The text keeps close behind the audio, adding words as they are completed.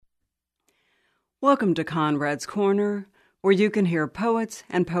Welcome to Conrad's Corner, where you can hear poets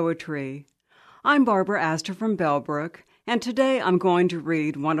and poetry. I'm Barbara Astor from Bellbrook, and today I'm going to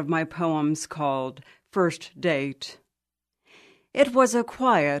read one of my poems called First Date. It was a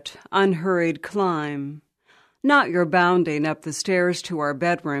quiet, unhurried climb. Not your bounding up the stairs to our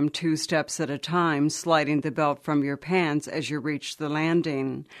bedroom 2 steps at a time, sliding the belt from your pants as you reached the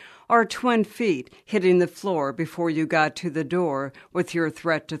landing, or twin feet hitting the floor before you got to the door with your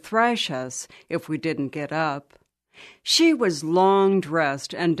threat to thrash us if we didn't get up. She was long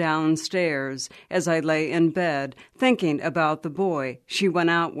dressed and downstairs as I lay in bed thinking about the boy she went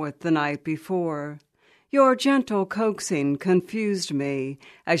out with the night before. Your gentle coaxing confused me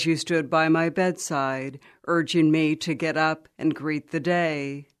as you stood by my bedside, urging me to get up and greet the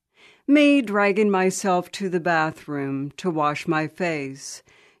day. Me dragging myself to the bathroom to wash my face.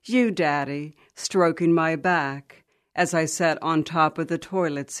 You, Daddy, stroking my back as I sat on top of the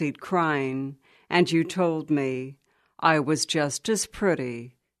toilet seat crying, and you told me I was just as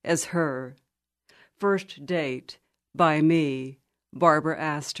pretty as her. First Date by me, Barbara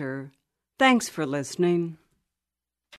Astor. Thanks for listening.